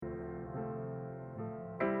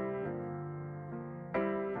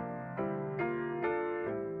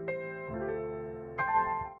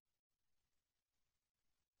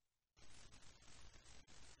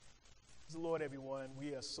Praise the Lord, everyone.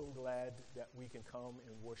 We are so glad that we can come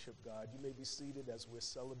and worship God. You may be seated as we're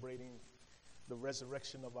celebrating the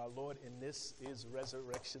resurrection of our Lord, and this is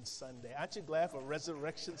Resurrection Sunday. Aren't you glad for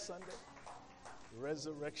Resurrection Sunday?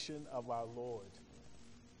 Resurrection of our Lord.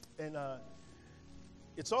 And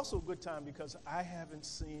it's also a good time because I haven't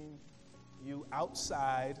seen you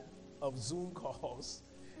outside of Zoom calls.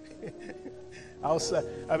 Outside,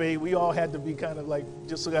 I mean, we all had to be kind of like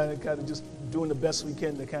just kind of just doing the best we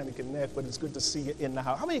can to kind of connect, but it's good to see you in the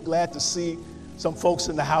house. How many glad to see some folks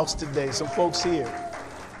in the house today, some folks here?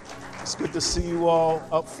 It's good to see you all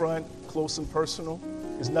up front, close and personal.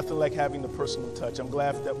 There's nothing like having the personal touch. I'm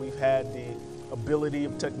glad that we've had the ability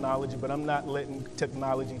of technology, but I'm not letting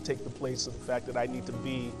technology take the place of the fact that I need to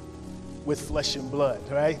be with flesh and blood,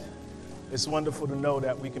 right? It's wonderful to know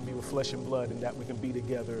that we can be with flesh and blood and that we can be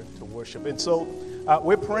together to worship. And so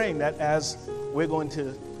we're praying that as we're going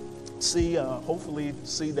to see, hopefully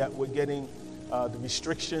see that we're getting the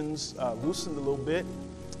restrictions loosened a little bit.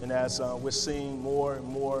 And as we're seeing more and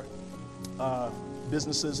more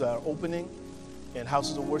businesses are opening and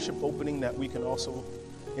houses of worship opening, that we can also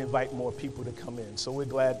invite more people to come in. So we're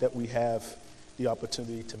glad that we have the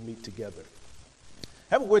opportunity to meet together.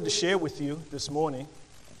 I have a word to share with you this morning.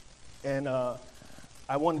 And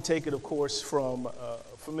I want to take it, of course, from a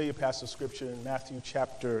familiar passage of Scripture in Matthew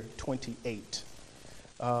chapter 28.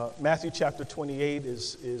 Matthew chapter 28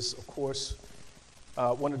 is, of course,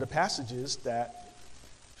 one of the passages that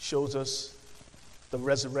shows us the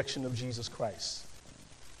resurrection of Jesus Christ.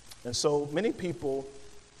 And so many people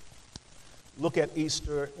look at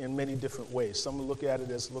Easter in many different ways. Some look at it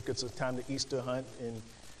as, it's a time to Easter hunt and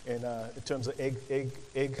in terms of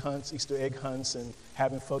egg hunts, Easter egg hunts, and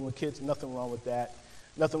having fun with kids. Nothing wrong with that.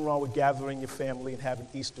 Nothing wrong with gathering your family and having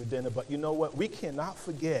Easter dinner. But you know what? We cannot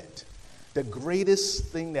forget the greatest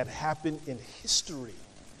thing that happened in history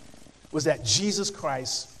was that Jesus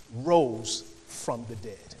Christ rose from the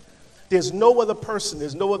dead. There's no other person,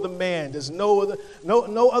 there's no other man, there's no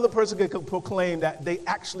other person that can proclaim that they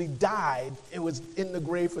actually died and was in the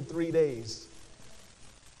grave for 3 days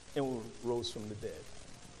and rose from the dead.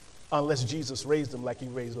 Unless Jesus raised him like he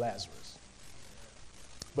raised Lazarus.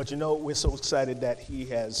 But you know, we're so excited that he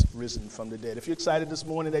has risen from the dead. If you're excited this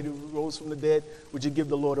morning that he rose from the dead, would you give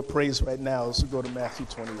the Lord a praise right now as we go to Matthew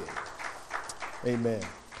 28? Amen.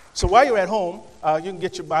 So while you're at home, you can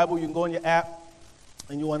get your Bible, you can go on your app,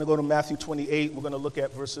 and you want to go to Matthew 28. We're going to look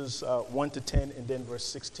at verses 1 to 10 and then verse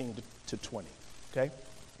 16 to 20. Okay?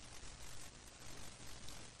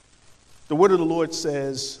 The word of the Lord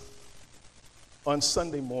says, on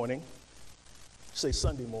Sunday morning, say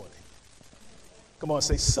Sunday morning. Come on,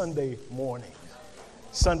 say Sunday morning.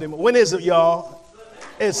 Sunday morning. When is it, y'all?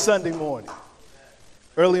 It's Sunday morning.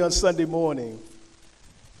 Early on Sunday morning,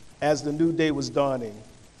 as the new day was dawning,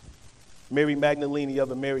 Mary Magdalene, the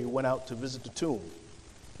other Mary, went out to visit the tomb.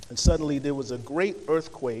 And suddenly there was a great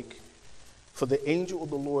earthquake, for the angel of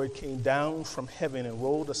the Lord came down from heaven and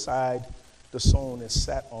rolled aside the stone and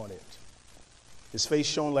sat on it. His face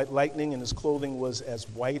shone like lightning, and his clothing was as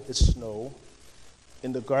white as snow.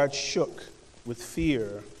 And the guards shook with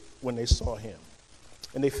fear when they saw him,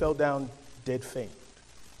 and they fell down dead faint.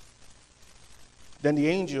 Then the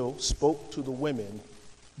angel spoke to the women,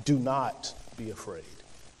 "Do not be afraid."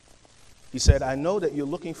 He said, "I know that you're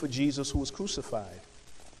looking for Jesus who was crucified.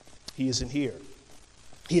 He isn't here.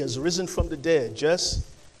 He has risen from the dead, just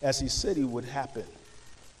as he said he would happen.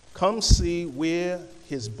 Come see where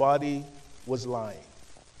his body was lying.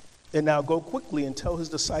 And now go quickly and tell his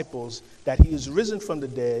disciples that he is risen from the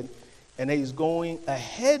dead and that he's going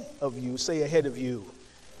ahead of you." Say ahead of you.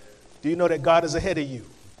 Do you know that God is ahead of you?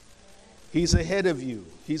 He's ahead of you.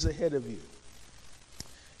 He's ahead of you.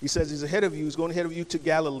 He says he's ahead of you. He's going ahead of you to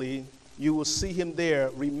Galilee. You will see him there.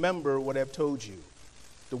 Remember what I've told you.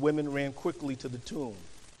 The women ran quickly to the tomb.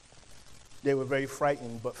 They were very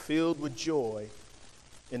frightened, but filled with joy,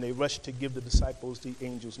 and they rushed to give the disciples the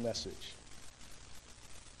angel's message.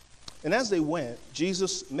 And as they went,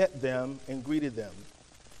 Jesus met them and greeted them.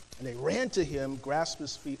 And they ran to him, grasped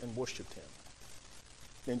his feet, and worshiped him.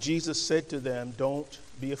 Then Jesus said to them, "Don't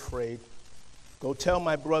be afraid. Go tell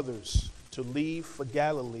my brothers to leave for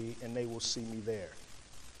Galilee, and they will see me there."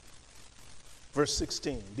 Verse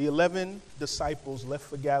 16, the 11 disciples left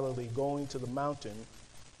for Galilee, going to the mountain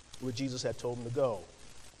where Jesus had told them to go.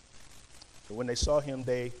 And when they saw him,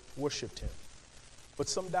 they worshiped him. But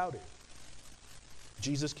some doubted.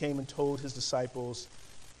 Jesus came and told his disciples,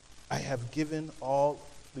 "I have been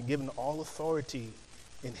given all authority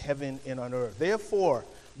in heaven and on earth. Therefore,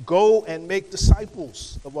 go and make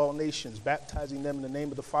disciples of all nations, baptizing them in the name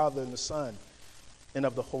of the Father and the Son and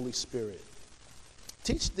of the Holy Spirit,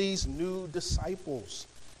 Teach these new disciples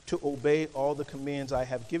to obey all the commands I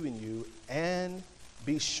have given you, and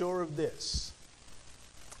be sure of this: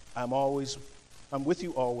 I'm with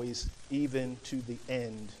you always, even to the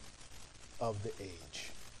end of the age.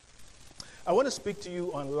 I want to speak to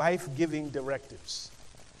you on life-giving directives.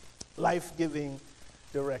 Life-giving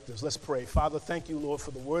directives. Let's pray. Father, thank you, Lord, for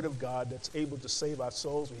the word of God that's able to save our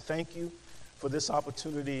souls. We thank you for this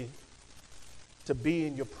opportunity to be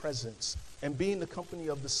in your presence and be in the company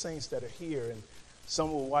of the saints that are here and some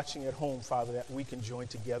who are watching at home, Father, that we can join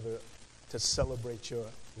together to celebrate your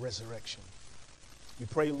resurrection. We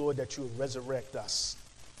pray, Lord, that you would resurrect us,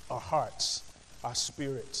 our hearts, our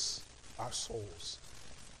spirits, our souls.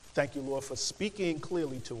 Thank you, Lord, for speaking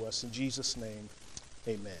clearly to us. In Jesus' name,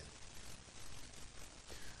 amen.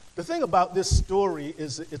 The thing about this story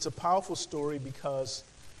is it's a powerful story because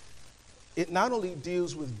it not only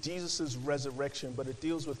deals with Jesus' resurrection, but it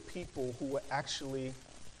deals with people who were actually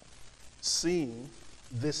seeing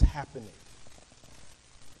this happening.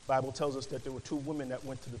 The Bible tells us that there were two women that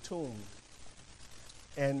went to the tomb.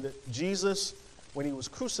 And Jesus, when he was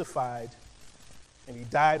crucified, and he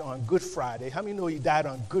died on Good Friday. How many know he died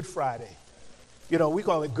on Good Friday? You know, we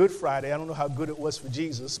call it Good Friday. I don't know how good it was for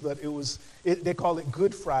Jesus, but they call it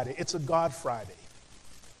Good Friday. It's a God Friday.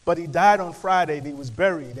 But he died on Friday, and he was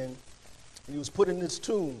buried, and he was put in this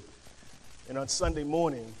tomb. And on Sunday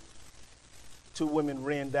morning, two women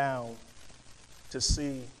ran down to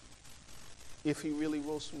see if he really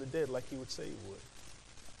rose from the dead like he would say he would.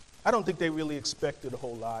 I don't think they really expected a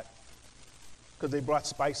whole lot, because they brought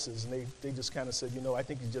spices, and they just kind of said, you know, I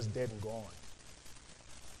think he's just dead and gone.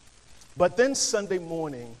 But then Sunday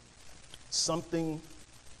morning, something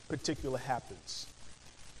particular happens.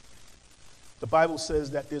 The Bible says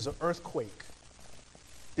that there's an earthquake,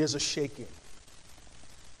 there's a shaking,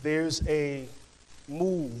 there's a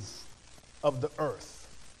move of the earth.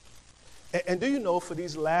 And do you know, for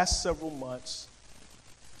these last several months,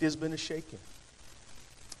 there's been a shaking.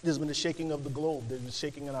 There's been a shaking of the globe. There's been a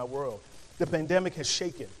shaking in our world. The pandemic has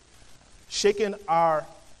shaken our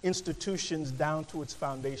institutions down to its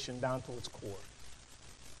foundation, down to its core.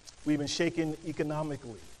 We've been shaken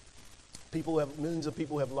economically. Millions of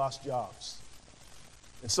people have lost jobs.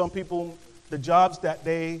 And some people, the jobs that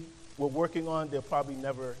they were working on, they'll probably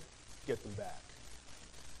never get them back.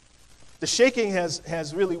 The shaking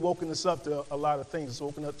has really woken us up to a lot of things. It's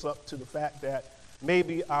woken us up to the fact that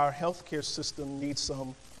maybe our healthcare system needs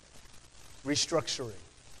some restructuring.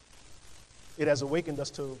 It has awakened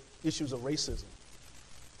us to issues of racism.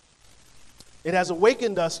 It has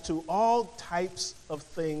awakened us to all types of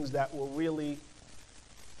things that were really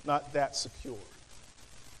not that secure.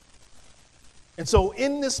 And so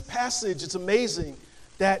in this passage, it's amazing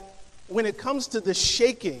that when it comes to this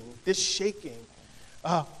shaking,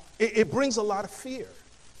 it brings a lot of fear.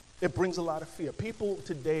 It brings a lot of fear. People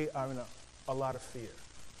today are in a lot of fear.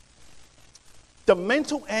 The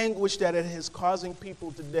mental anguish that it is causing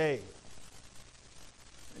people today,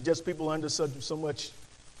 just people under so much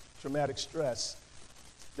traumatic stress,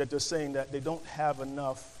 that they're saying that they don't have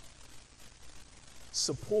enough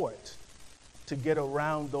support to get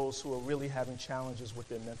around those who are really having challenges with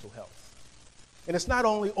their mental health. And it's not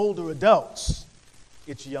only older adults,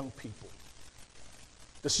 it's young people.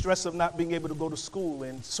 The stress of not being able to go to school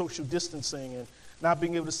and social distancing and not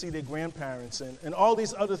being able to see their grandparents and all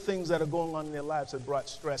these other things that are going on in their lives have brought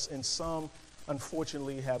stress. And some,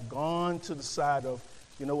 unfortunately, have gone to the side of,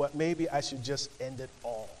 you know what, maybe I should just end it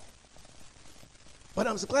all. But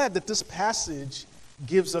I'm glad that this passage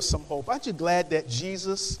gives us some hope. Aren't you glad that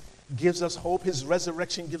Jesus gives us hope? His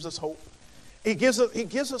resurrection gives us hope. He gives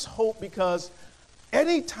us hope because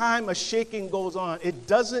any time a shaking goes on, it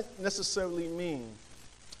doesn't necessarily mean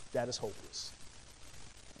that it's hopeless.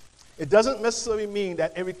 It doesn't necessarily mean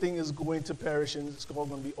that everything is going to perish and it's all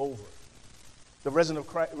going to be over. The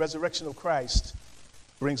resurrection of Christ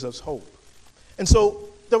brings us hope. And so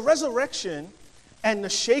the resurrection and the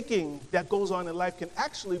shaking that goes on in life can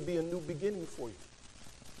actually be a new beginning for you.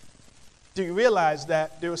 Do you realize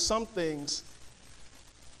that there are some things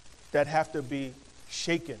that have to be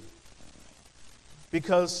shaken?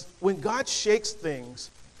 Because when God shakes things,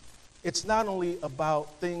 it's not only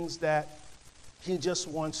about things that he just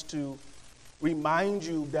wants to remind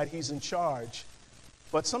you that he's in charge,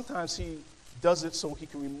 but sometimes he does it so he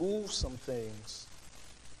can remove some things,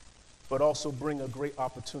 but also bring a great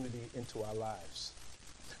opportunity into our lives.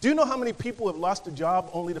 Do you know how many people have lost a job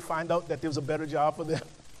only to find out that there was a better job for them?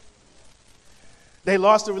 They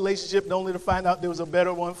lost a relationship only to find out there was a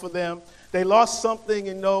better one for them. They lost something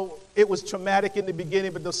and know it was traumatic in the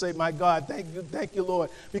beginning, but they'll say, my God, thank you, Lord.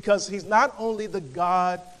 Because he's not only the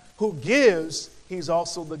God who gives, he's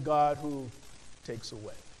also the God who takes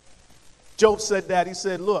away. Job said that. He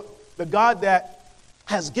said, look, the God that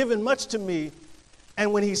has given much to me,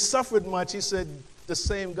 and when he suffered much, he said, the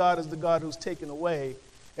same God is the God who's taken away.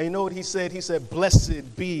 And you know what he said? He said,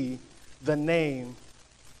 blessed be the name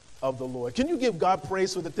of the Lord. Can you give God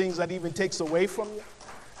praise for the things that even takes away from you?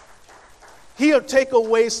 He'll take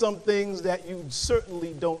away some things that you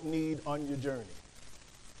certainly don't need on your journey.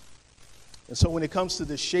 And so when it comes to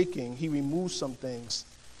the shaking, he removes some things.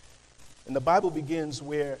 And the Bible begins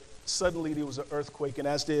where suddenly there was an earthquake. And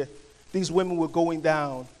as these women were going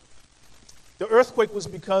down, the earthquake was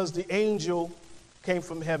because the angel came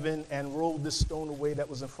from heaven and rolled this stone away that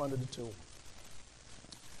was in front of the tomb.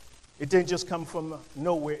 It didn't just come from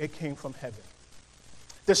nowhere, it came from heaven.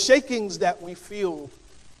 The shakings that we feel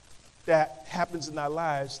that happens in our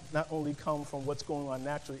lives not only come from what's going on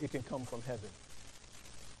naturally, it can come from heaven.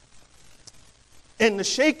 And the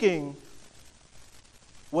shaking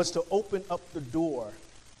was to open up the door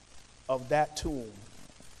of that tomb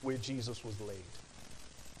where Jesus was laid.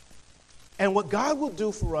 And what God will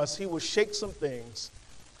do for us, he will shake some things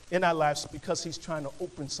in our lives because he's trying to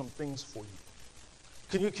open some things for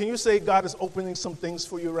you. Can you say God is opening some things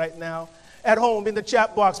for you right now? At home, in the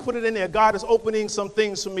chat box, put it in there. God is opening some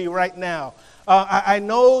things for me right now. I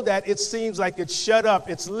know that it seems like it's shut up,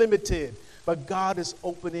 it's limited, but God is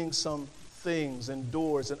opening some things and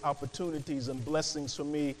doors and opportunities and blessings for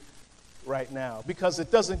me right now. Because it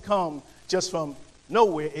doesn't come just from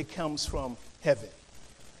nowhere, it comes from heaven.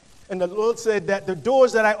 And the Lord said that the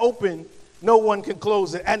doors that I open, no one can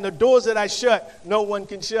close it. And the doors that I shut, no one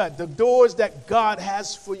can shut. The doors that God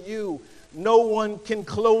has for you, no one can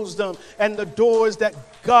close them. And the doors that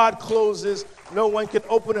God closes, no one can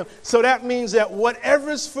open them. So that means that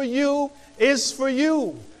whatever's for you is for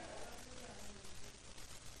you.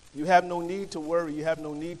 You have no need to worry. You have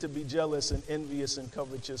no need to be jealous and envious and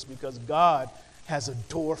covetous because God has a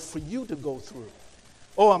door for you to go through.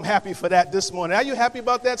 Oh, I'm happy for that this morning. Are you happy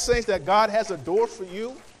about that, saints, that God has a door for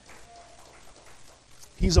you?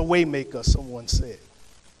 He's a way maker, someone said.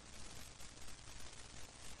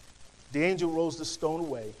 The angel rolls the stone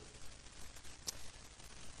away.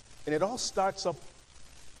 And it all starts up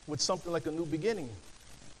with something like a new beginning.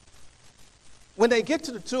 When they get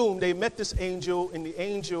to the tomb, they met this angel, and the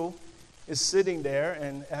angel is sitting there.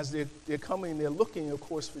 And as they're coming, they're looking, of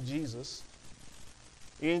course, for Jesus.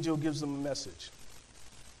 The angel gives them a message.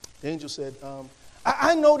 The angel said,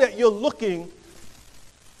 I know that you're looking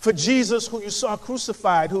for Jesus who you saw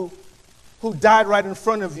crucified, who died right in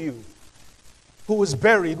front of you, who was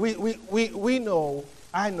buried. We know,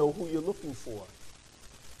 I know who you're looking for.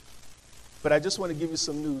 But I just want to give you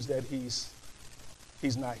some news that he's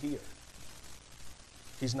not here.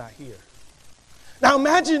 He's not here. Now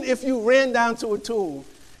imagine if you ran down to a tomb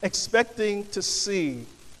expecting to see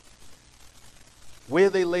where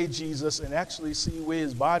they laid Jesus and actually see where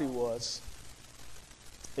his body was,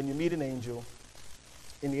 and you meet an angel,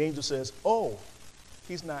 and the angel says, oh,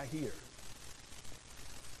 he's not here.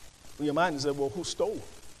 Well, your mind is, well, who stole him?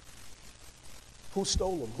 Who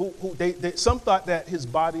stole him? Some thought that his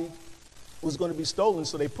body was going to be stolen,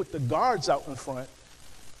 so they put the guards out in front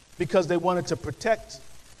because they wanted to protect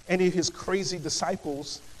any of his crazy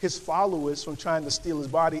disciples, his followers, from trying to steal his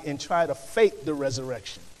body and try to fake the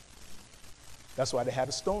resurrection. That's why they had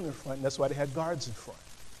a stone in front, and that's why they had guards in front.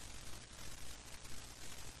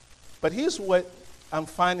 But here's what I'm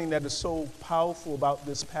finding that is so powerful about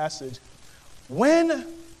this passage. When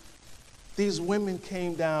these women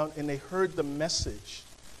came down and they heard the message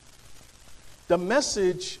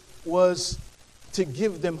was to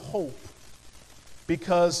give them hope,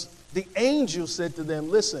 because the angel said to them,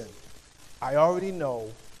 listen, I already know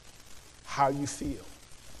how you feel.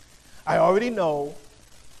 I already know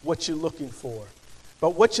what you're looking for.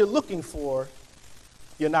 But what you're looking for,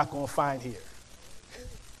 you're not going to find here.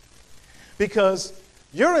 Because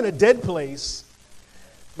you're in a dead place,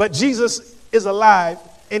 but Jesus is alive,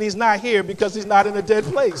 and he's not here because he's not in a dead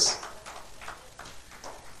place.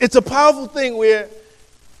 It's a powerful thing where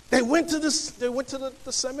they went to the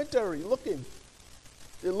cemetery looking.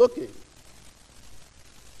 They're looking.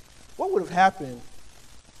 What would have happened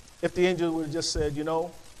if the angel would have just said, you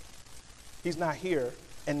know, he's not here,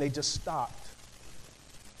 and they just stopped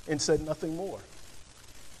and said nothing more?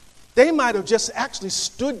 They might have just actually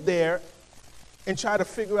stood there and tried to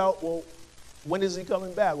figure out, well, when is he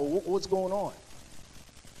coming back? Well, what's going on?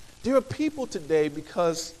 There are people today,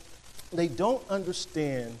 because they don't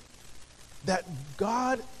understand that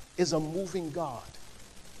God is a moving God.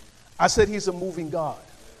 I said he's a moving God.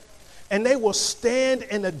 And they will stand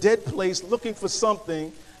in a dead place looking for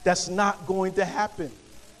something that's not going to happen.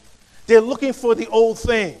 They're looking for the old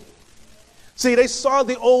thing. See, they saw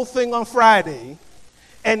the old thing on Friday,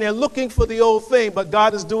 and they're looking for the old thing, but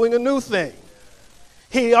God is doing a new thing.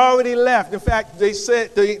 He already left. In fact, they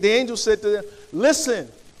said, the angel said to them, listen,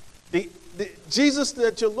 the Jesus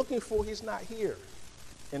that you're looking for, he's not here.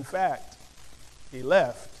 In fact, he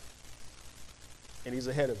left, and he's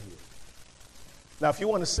ahead of you. Now, if you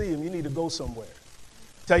want to see him, you need to go somewhere.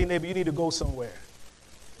 Tell your neighbor, you need to go somewhere.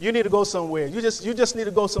 You need to go somewhere. You just need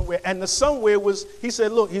to go somewhere. And the somewhere was, he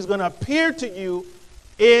said, look, he's going to appear to you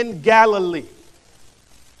in Galilee.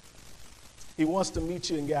 He wants to meet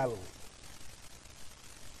you in Galilee.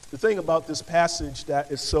 The thing about this passage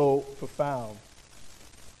that is so profound,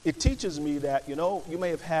 it teaches me that, you may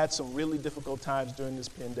have had some really difficult times during this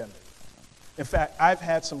pandemic. In fact, I've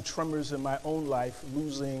had some tremors in my own life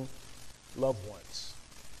losing loved ones,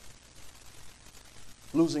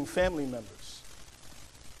 losing family members.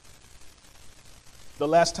 The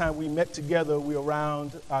last time we met together, we were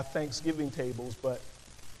around our Thanksgiving tables, but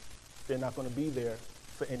they're not going to be there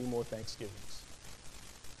for any more Thanksgivings.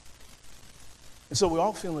 And so we're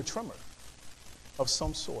all feeling a tremor of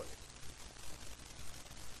some sort.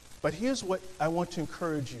 But here's what I want to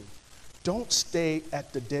encourage you. Don't stay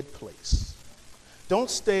at the dead place. Don't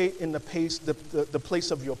stay in the place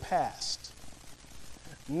of your past.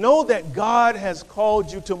 Know that God has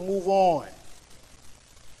called you to move on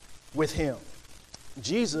with him.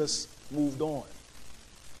 Jesus moved on.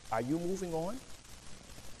 Are you moving on?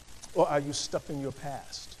 Or are you stuck in your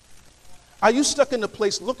past? Are you stuck in a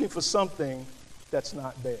place looking for something that's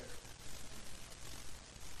not there?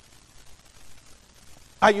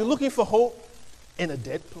 Are you looking for hope in a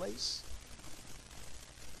dead place?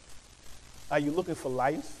 Are you looking for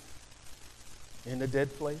life in a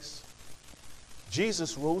dead place?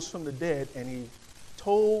 Jesus rose from the dead, and he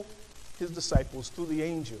told his disciples through the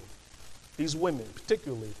angel, these women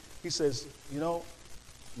particularly, he says,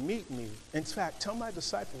 meet me. In fact, tell my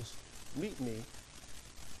disciples, meet me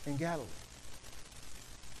in Galilee.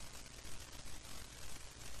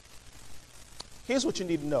 Here's what you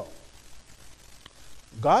need to know.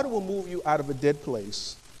 God will move you out of a dead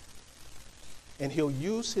place, and he'll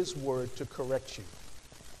use his word to correct you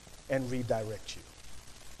and redirect you.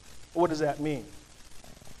 What does that mean?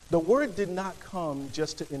 The word did not come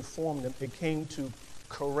just to inform them. It came to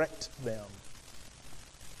correct them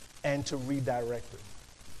and to redirect them.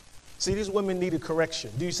 See, these women needed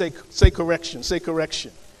correction. Do you say correction? Say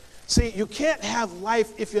correction. See, you can't have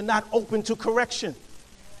life if you're not open to correction.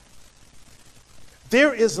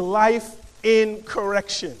 There is life in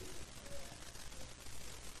correction.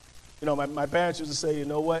 My parents used to say, you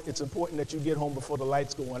know what? It's important that you get home before the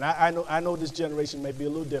lights go on. I know this generation may be a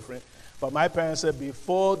little different, but my parents said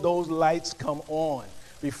before those lights come on,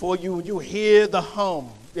 before you hear the hum.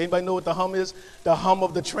 Anybody know what the hum is? The hum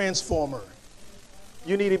of the transformer.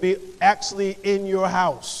 You need to be actually in your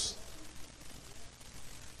house.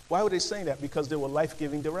 Why were they saying that? Because there were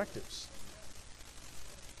life-giving directives.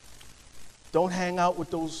 Don't hang out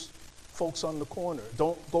with those folks on the corner.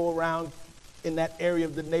 Don't go around in that area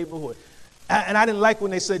of the neighborhood. And I didn't like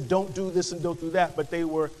when they said don't do this and don't do that, but they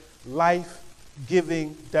were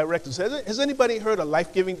life-giving directives. Has anybody heard a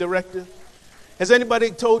life-giving directive? Has anybody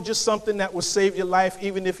told you something that will save your life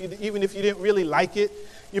even if you didn't really like it?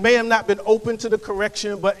 You may have not been open to the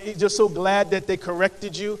correction, but you're just so glad that they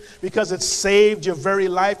corrected you because it saved your very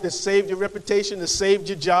life, it saved your reputation, it saved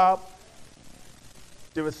your job.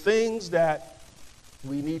 There are things that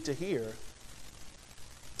we need to hear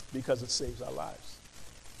because it saves our lives.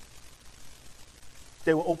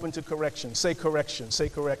 They were open to correction. Say correction. Say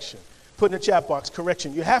correction. Put in the chat box,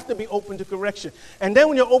 correction. You have to be open to correction. And then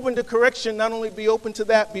when you're open to correction, not only be open to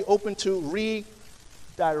that, be open to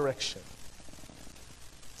redirection.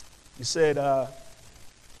 You said,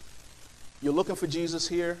 you're looking for Jesus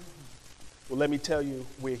here? Well, let me tell you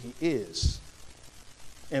where he is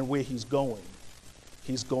and where he's going.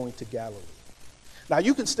 He's going to Galilee. Now,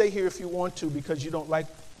 you can stay here if you want to because you don't like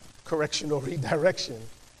correction or redirection,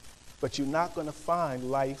 but you're not going to find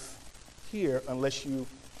life here unless you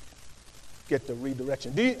get the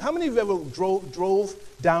redirection. How many of you ever drove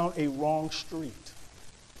down a wrong street?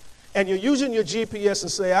 And you're using your GPS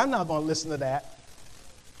and say, I'm not going to listen to that.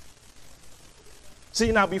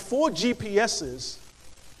 See, now before GPSs,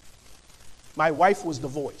 my wife was the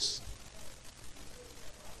voice.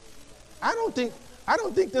 I don't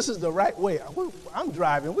think this is the right way. I'm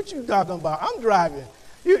driving. What you talking about? I'm driving.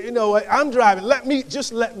 You know what? I'm driving. Let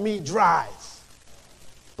me drive.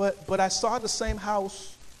 But I saw the same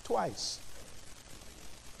house twice.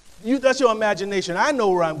 That's your imagination. I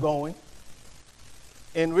know where I'm going.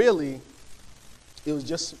 And really, it was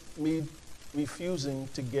just me refusing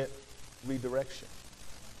to get redirection.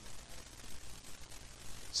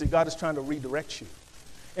 See, God is trying to redirect you.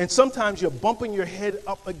 And sometimes you're bumping your head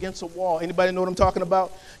up against a wall. Anybody know what I'm talking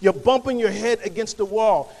about? You're bumping your head against the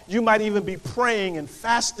wall. You might even be praying and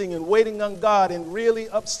fasting and waiting on God and really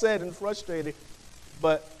upset and frustrated.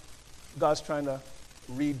 But God's trying to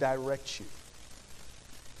redirect you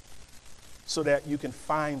so that you can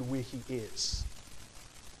find where he is.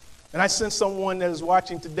 And I sense someone that is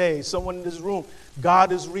watching today, someone in this room,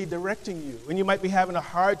 God is redirecting you. And you might be having a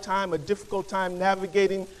hard time, a difficult time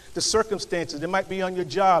navigating the circumstances. It might be on your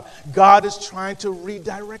job. God is trying to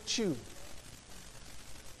redirect you.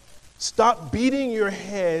 Stop beating your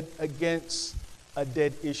head against a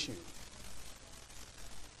dead issue.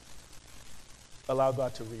 Allow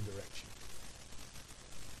God to redirect you.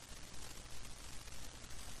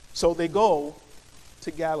 So they go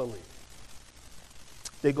to Galilee.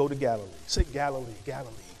 They go to Galilee. Say Galilee,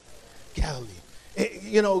 Galilee, Galilee.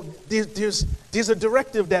 You know, there's a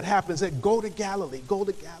directive that happens that go to Galilee, go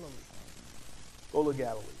to Galilee, go to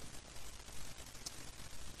Galilee.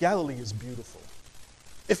 Galilee is beautiful.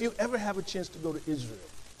 If you ever have a chance to go to Israel,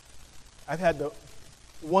 I've had the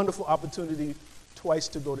wonderful opportunity twice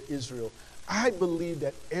to go to Israel. I believe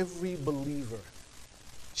that every believer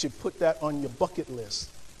should put that on your bucket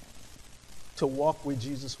list to walk where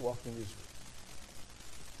Jesus walked in Israel.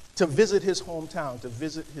 To visit his hometown, to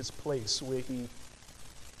visit his place where he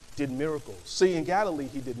did miracles. See, in Galilee,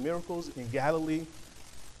 he did miracles. In Galilee,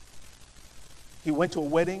 he went to a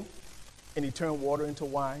wedding and he turned water into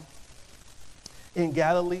wine. In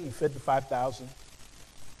Galilee, he fed the 5,000.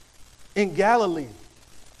 In Galilee,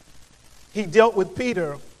 he dealt with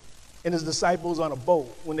Peter and his disciples on a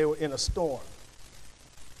boat when they were in a storm.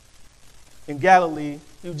 In Galilee,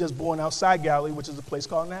 he was just born outside Galilee, which is a place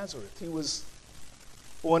called Nazareth. He was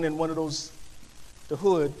born in one of those, the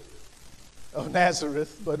hood of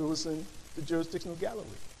Nazareth, but it was in the jurisdiction of Galilee.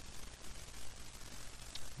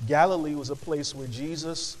 Galilee was a place where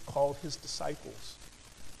Jesus called his disciples.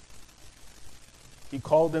 He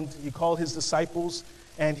called his disciples,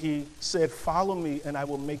 and he said, "Follow me, and I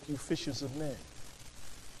will make you fishers of men."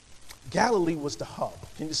 Galilee was the hub.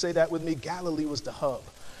 Can you say that with me? Galilee was the hub.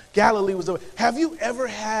 Galilee was the. Have you ever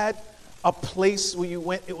had a place where you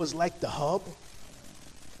went, it was like the hub?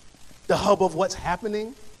 The hub of what's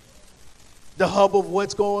happening, the hub of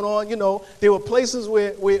what's going on. You know, there were places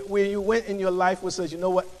where you went in your life where says, you know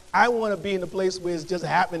what, I want to be in a place where it's just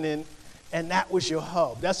happening, and that was your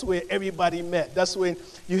hub. That's where everybody met. That's when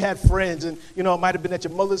you had friends, and you know, it might have been at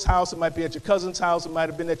your mother's house, it might be at your cousin's house, it might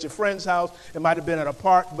have been at your friend's house, it might have been at a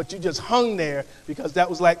park, but you just hung there because that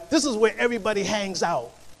was like, this is where everybody hangs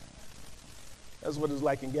out. That's what it's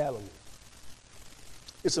like in Galilee.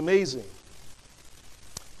 It's amazing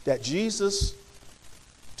that Jesus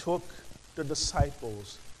took the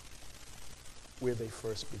disciples where they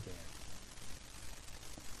first began.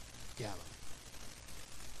 Galilee.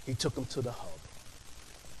 He took them to the hub.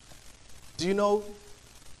 Do you know,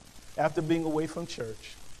 after being away from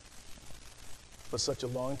church for such a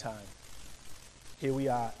long time, here we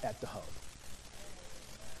are at the hub.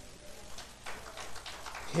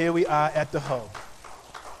 Here we are at the hub.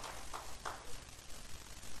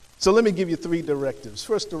 So let me give you 3 directives.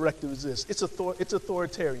 First directive is this. It's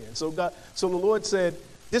authoritarian. So the Lord said,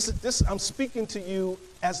 this I'm speaking to you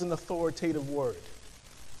as an authoritative word.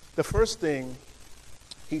 The first thing,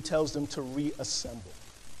 he tells them to reassemble.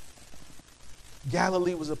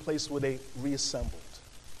 Galilee was a place where they reassembled.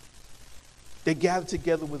 They gathered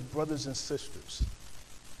together with brothers and sisters.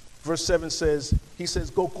 Verse 7 says, he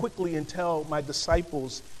says, go quickly and tell my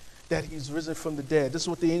disciples that he's risen from the dead. This is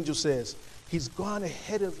what the angel says. He's gone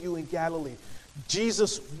ahead of you in Galilee.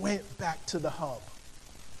 Jesus went back to the hub.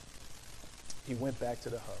 He went back to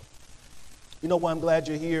the hub. You know why I'm glad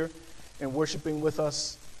you're here and worshiping with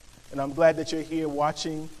us? And I'm glad that you're here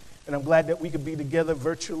watching. And I'm glad that we could be together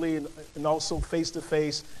virtually and also face to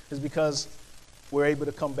face, is because we're able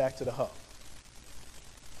to come back to the hub.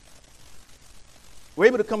 We're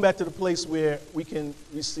able to come back to the place where we can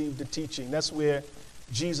receive the teaching. That's where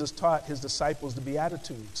Jesus taught his disciples the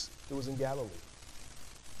Beatitudes. It was in Galilee.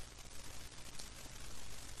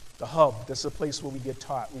 The hub, that's the place where we get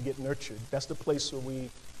taught, we get nurtured. That's the place where we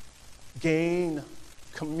gain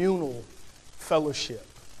communal fellowship.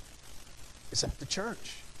 It's at the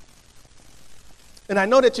church. And I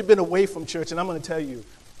know that you've been away from church, and I'm going to tell you,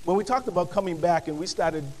 when we talked about coming back and we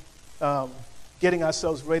started getting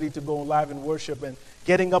ourselves ready to go live in worship and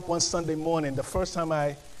getting up on Sunday morning, the first time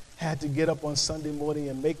I had to get up on Sunday morning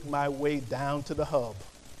and make my way down to the hub,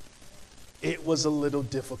 it was a little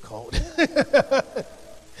difficult.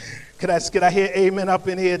 Could I hear amen up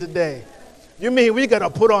in here today? You mean we got to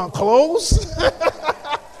put on clothes?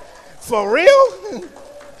 For real?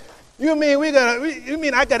 You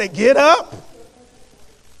mean I got to get up?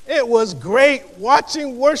 It was great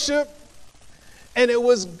watching worship, and it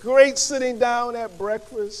was great sitting down at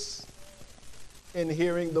breakfast and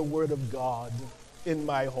hearing the word of God in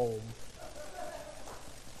my home.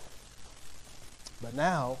 But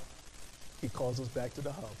now, he calls us back to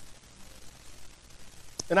the hub.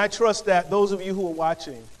 And I trust that those of you who are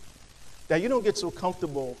watching, that you don't get so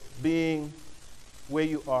comfortable being where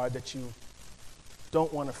you are that you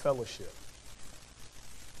don't want to fellowship,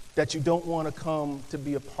 that you don't want to come to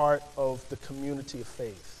be a part of the community of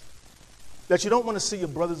faith, that you don't want to see your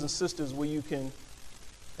brothers and sisters where you can,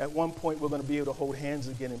 at one point, we're going to be able to hold hands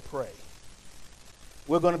again and pray.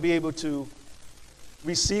 We're going to be able to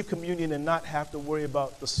receive communion and not have to worry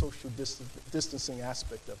about the social distancing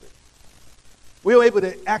aspect of it. We were able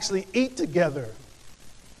to actually eat together.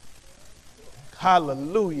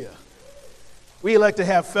 Hallelujah. We like to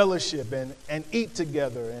have fellowship and eat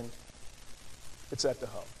together, and it's at the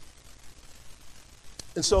hub.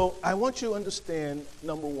 And so I want you to understand,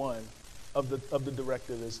 number one of the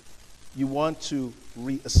directive is you want to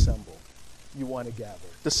reassemble. You want to gather.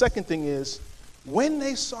 The second thing is, when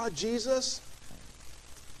they saw Jesus,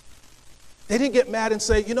 they didn't get mad and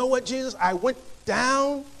say, you know what, Jesus, I went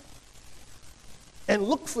down and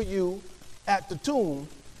looked for you at the tomb,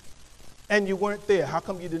 and you weren't there. How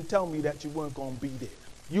come you didn't tell me that you weren't going to be there?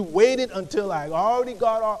 You waited until I already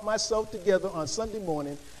got myself together on Sunday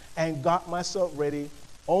morning and got myself ready,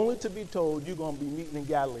 only to be told you're going to be meeting in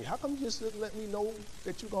Galilee. How come you just didn't let me know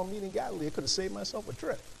that you're going to meet in Galilee? I could have saved myself a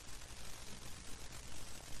trip.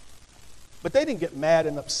 But they didn't get mad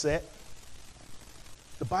and upset.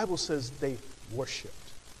 The Bible says they worshiped.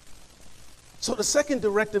 So the second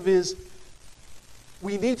directive is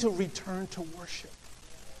we need to return to worship.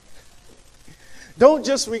 Don't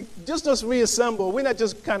just reassemble. We're not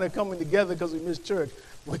just kind of coming together because we missed church.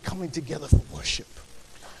 We're coming together for worship.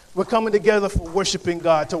 We're coming together for worshiping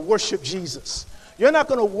God, to worship Jesus. You're not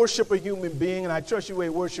going to worship a human being, and I trust you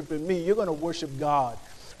ain't worshiping me. You're going to worship God.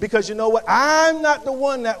 Because you know what? I'm not the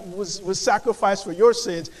one that was sacrificed for your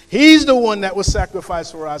sins. He's the one that was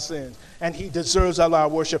sacrificed for our sins. And he deserves all our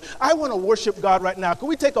worship. I want to worship God right now. Can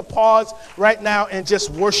we take a pause right now and just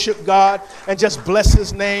worship God and just bless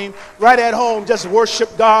his name? Right at home, just worship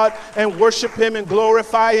God and worship him and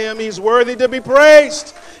glorify him. He's worthy to be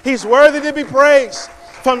praised. He's worthy to be praised.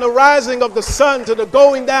 From the rising of the sun to the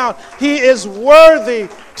going down, he is worthy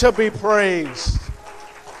to be praised.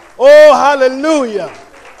 Oh, hallelujah.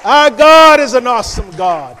 Our God is an awesome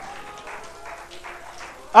God.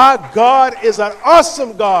 Our God is an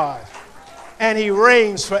awesome God, and he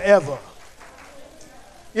reigns forever.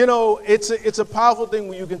 You know, it's a powerful thing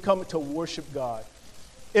when you can come to worship God.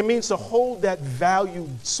 It means to hold that value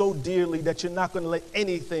so dearly that you're not going to let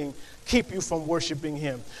anything keep you from worshiping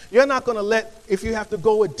him. You're not going to let, if you have to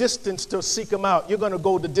go a distance to seek him out, you're going to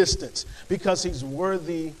go the distance because he's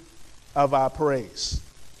worthy of our praise.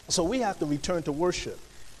 So we have to return to worship.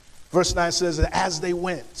 Verse 9 says that as they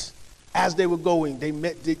went, as they were going,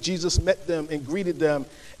 Jesus met them and greeted them,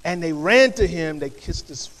 and they ran to him, they kissed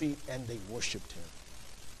his feet, and they worshiped him.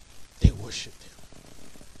 They worshiped him.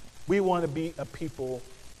 We want to be a people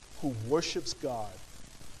who worships God,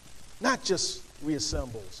 not just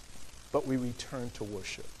reassembles, but we return to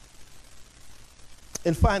worship.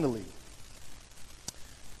 And finally,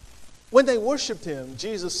 when they worshiped him,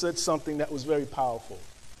 Jesus said something that was very powerful.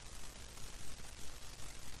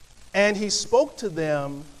 And he spoke to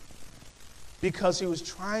them because he was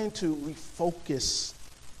trying to refocus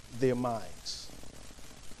their minds.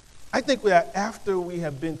 I think that after we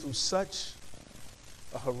have been through such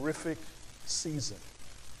a horrific season,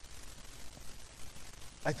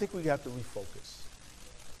 I think we have to refocus.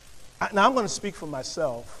 Now, I'm going to speak for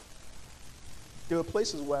myself. There were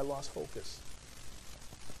places where I lost focus.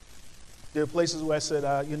 There are places where I said,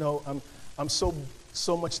 I'm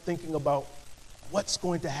so much thinking about what's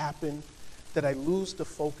going to happen that I lose the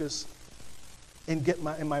focus and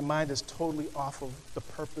my mind is totally off of the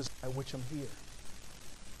purpose by which I'm here.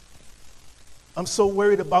 I'm so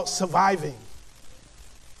worried about surviving.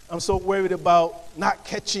 I'm so worried about not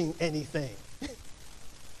catching anything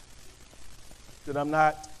that I'm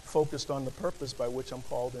not focused on the purpose by which I'm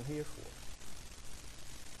called and here for.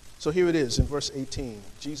 So here it is in verse 18.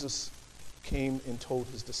 Jesus came and told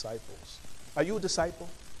his disciples. Are you a disciple?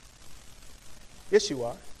 Yes, you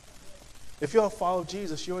are. If you're a follower of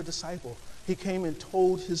Jesus, you're a disciple. He came and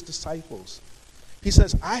told his disciples. He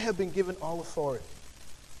says, I have been given all authority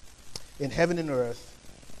in heaven and earth.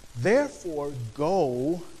 Therefore,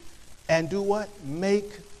 go and do what?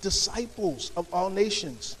 Make disciples of all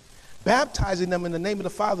nations, baptizing them in the name of the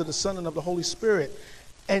Father, the Son, and of the Holy Spirit,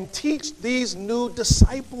 and teach these new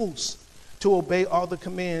disciples to obey all the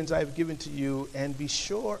commands I have given to you, and be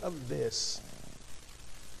sure of this,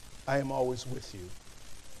 I am always with you,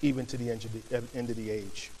 even to the end of the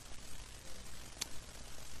age.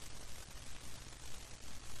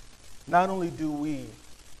 Not only do we,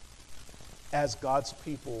 as God's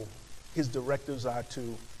people, his directives are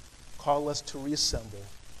to call us to reassemble,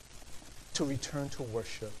 to return to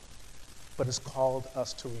worship, but it's called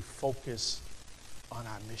us to refocus on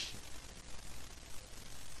our mission.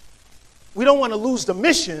 We don't want to lose the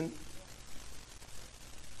mission.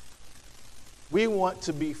 We want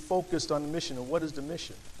to be focused on the mission. And what is the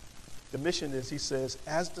mission? The mission is, he says,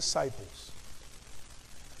 as disciples,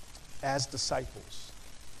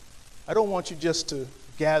 I don't want you just to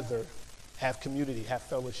gather, have community, have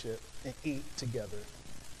fellowship, and eat together.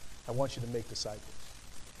 I want you to make disciples.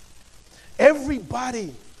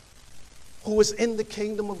 Everybody who is in the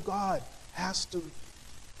kingdom of God has to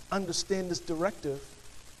understand this directive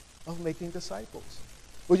of making disciples.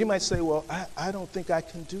 Well, you might say, well, I don't think I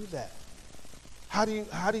can do that. How do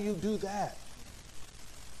you do that?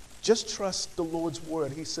 Just trust the Lord's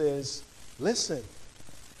word. He says, listen,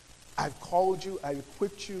 I've called you, I've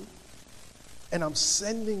equipped you, and I'm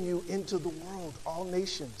sending you into the world, all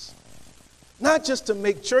nations. Not just to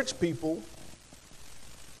make church people,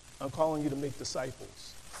 I'm calling you to make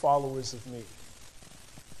disciples, followers of me.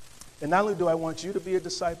 And not only do I want you to be a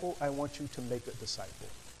disciple, I want you to make a disciple.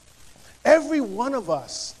 Every one of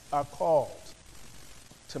us are called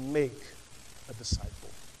to make a disciple.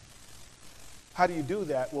 How do you do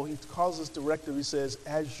that? Well, he calls us directive. He says,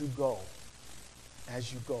 as you go.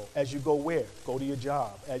 As you go. As you go where? Go to your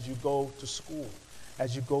job. As you go to school.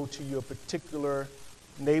 As you go to your particular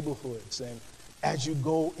neighborhoods. And as you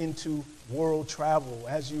go into world travel.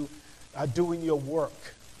 As you are doing your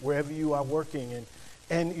work, wherever you are working.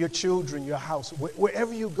 And your children, your house.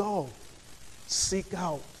 Wherever you go, seek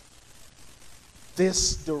out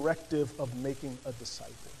this directive of making a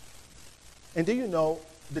disciple. And do you know,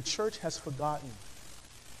 the church has forgotten,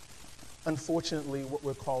 unfortunately, what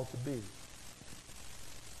we're called to be.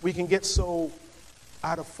 We can get so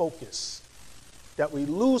out of focus that we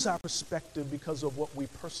lose our perspective because of what we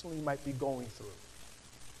personally might be going through.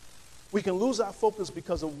 We can lose our focus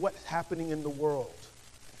because of what's happening in the world.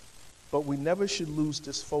 But we never should lose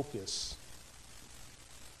this focus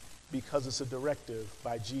because it's a directive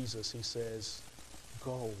by Jesus. He says,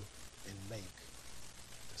 go and make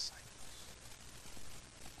disciples.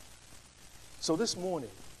 So this morning,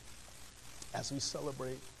 as we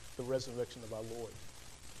celebrate the resurrection of our Lord,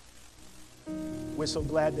 we're so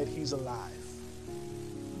glad that he's alive.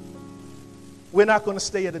 We're not going to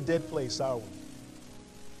stay at a dead place, are we?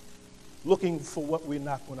 Looking for what we're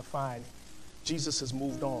not going to find. Jesus has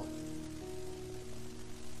moved on.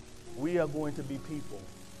 We are going to be people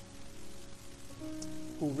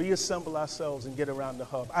who reassemble ourselves and get around the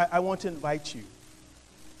hub. I want to invite you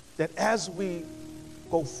that as we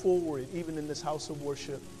go forward, even in this house of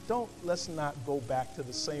worship, let's not go back to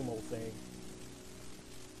the same old thing.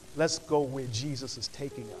 Let's go where Jesus is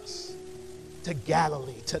taking us, to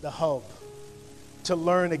Galilee, to the hub, to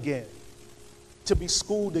learn again, to be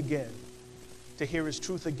schooled again, to hear his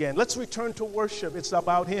truth again. Let's return to worship. It's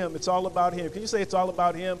about him. It's all about him. Can you say it's all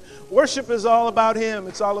about him? Worship is all about him.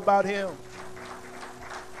 It's all about him.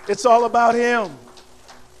 It's all about him.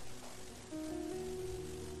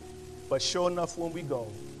 But sure enough, when we go,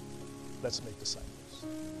 let's make disciples.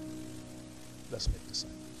 Let's make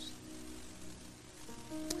disciples.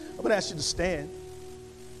 I'm going to ask you to stand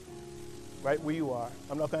right where you are.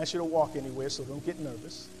 I'm not going to ask you to walk anywhere, so don't get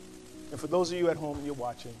nervous. And for those of you at home and you're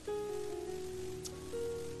watching,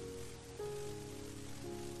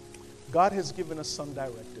 God has given us some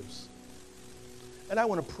directives. And I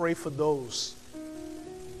want to pray for those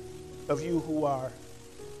of you who are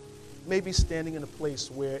maybe standing in a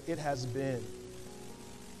place where it has been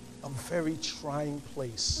a very trying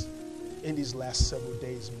place in these last several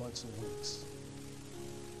days, months, and weeks.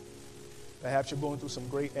 Perhaps you're going through some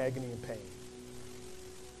great agony and pain.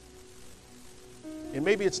 And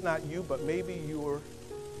maybe it's not you, but maybe you're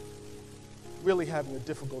really having a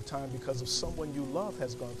difficult time because of someone you love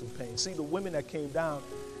has gone through pain. See, the women that came down,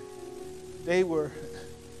 they were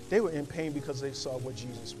in pain because they saw what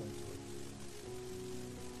Jesus went through.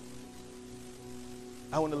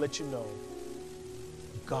 I want to let you know,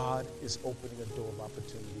 God is opening a door of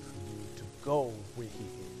opportunity for you to go where he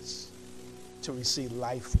is, to receive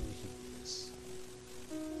life where he is.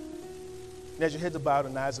 And as your heads are bowed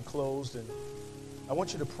and eyes are closed, and I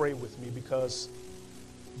want you to pray with me because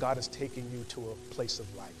God is taking you to a place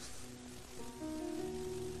of life.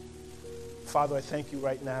 Father, I thank you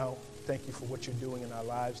right now. Thank you for what you're doing in our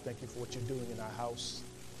lives. Thank you for what you're doing in our house.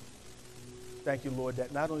 Thank you, Lord,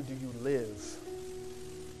 that not only do you live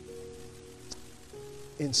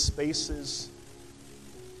in spaces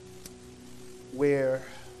where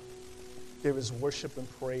there is worship and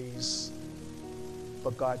praise,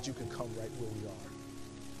 but God, you can come right where we are.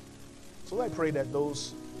 So I pray that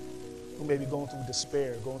those who may be going through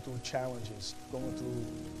despair, going through challenges, going through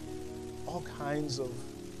all kinds of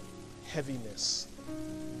heaviness,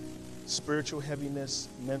 spiritual heaviness,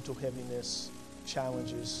 mental heaviness,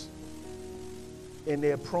 challenges, and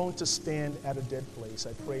they're prone to stand at a dead place,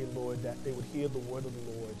 I pray, Lord, that they would hear the word of the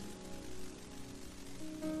Lord,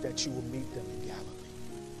 that you will meet them in Galilee.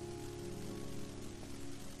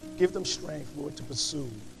 Give them strength, Lord, to pursue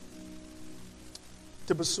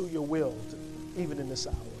your will, even in this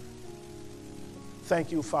hour.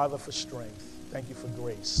 Thank you, Father, for strength. Thank you for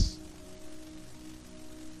grace.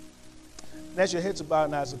 And as your heads are bowed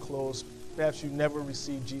and eyes are closed, perhaps you never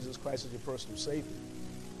received Jesus Christ as your personal Savior.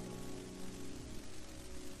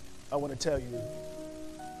 I want to tell you,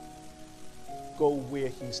 go where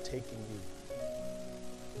he's taking you.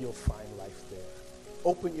 You'll find life there.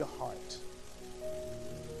 Open your heart.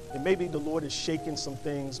 And maybe the Lord is shaking some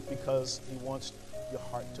things because he wants your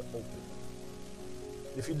heart to open.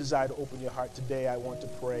 If you desire to open your heart today, I want to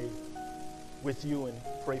pray with you and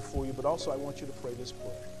pray for you, but also I want you to pray this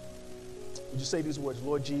prayer. Would you say these words?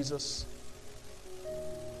 Lord Jesus,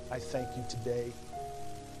 I thank you today.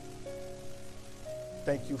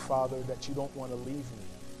 Thank you, Father, that you don't want to leave me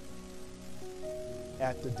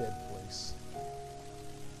at the dead place.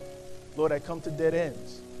 Lord, I come to dead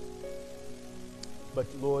ends. But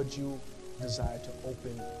Lord, you desire to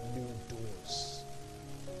open new doors,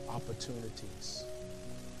 opportunities.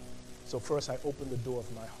 So first, I open the door of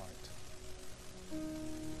my heart.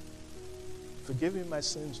 Forgive me my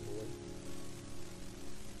sins, Lord.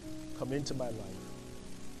 Come into my life.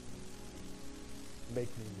 Make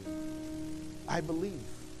me new. I believe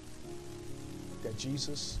that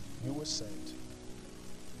Jesus, you were sent,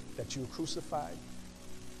 that you were crucified,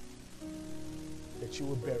 that you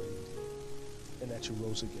were buried, and that you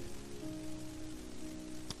rose again.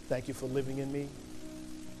 Thank you for living in me.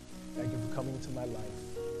 Thank you for coming into my life.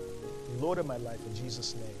 Lord of my life, in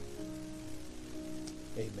Jesus' name,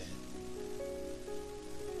 amen.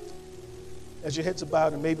 As your heads are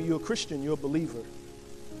bowed, and maybe you're a Christian, you're a believer,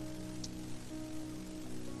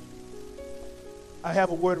 I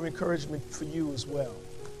have a word of encouragement for you as well.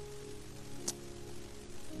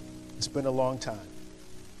 It's been a long time.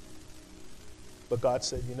 But God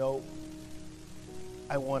said, you know,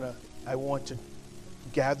 I want to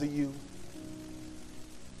gather you.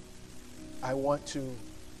 I want to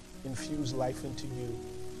infuse life into you.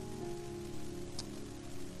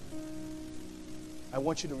 I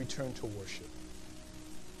want you to return to worship.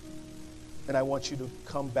 And I want you to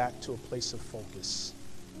come back to a place of focus.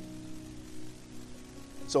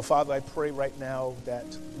 So, Father, I pray right now that,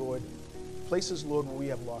 Lord, places, Lord, where we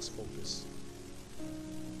have lost focus.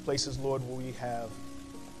 Places, Lord, where we have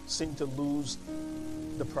seemed to lose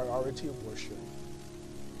the priority of worship.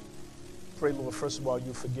 Pray, Lord, first of all,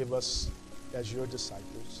 you forgive us as your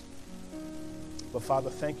disciples. But, Father,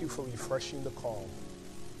 thank you for refreshing the call,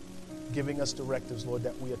 giving us directives, Lord,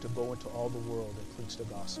 that we are to go into all the world and preach the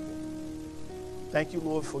gospel. Thank you,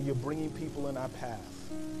 Lord, for your bringing people in our path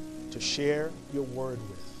to share your word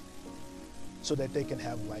with, so that they can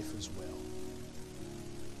have life as well.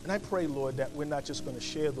 And I pray, Lord, that we're not just going to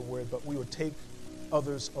share the word, but we will take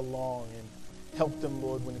others along and help them,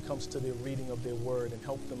 Lord, when it comes to their reading of their word, and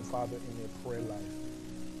help them, Father, in their prayer life.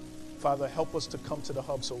 Father, help us to come to the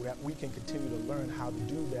hub so that we can continue to learn how to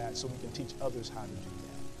do that, so we can teach others how to do that.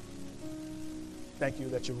 Thank you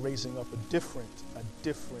that you're raising up a different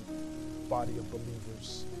body of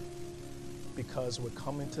believers, because we're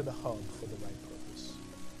coming to the hub for the right purpose.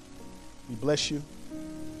 We bless you.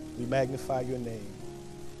 We magnify your name.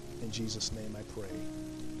 In Jesus' name I pray.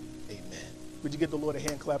 Amen. Would you give the Lord a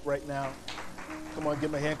hand clap right now? Come on, give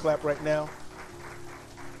him a hand clap right now.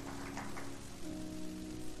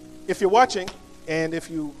 If you're watching, and if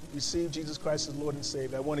you receive Jesus Christ as Lord and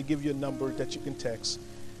Savior, I want to give you a number that you can text.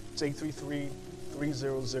 It's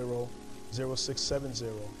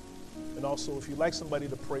 833-300-0670. And also, if you'd like somebody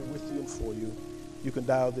to pray with you and for you, you can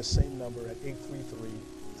dial this same number at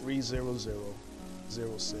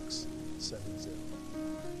 833-300-0670.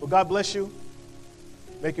 Well, God bless you.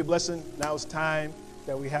 Make your blessing. Now it's time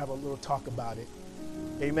that we have a little talk about it.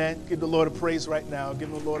 Amen. Give the Lord a praise right now. Give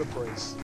the Lord a praise.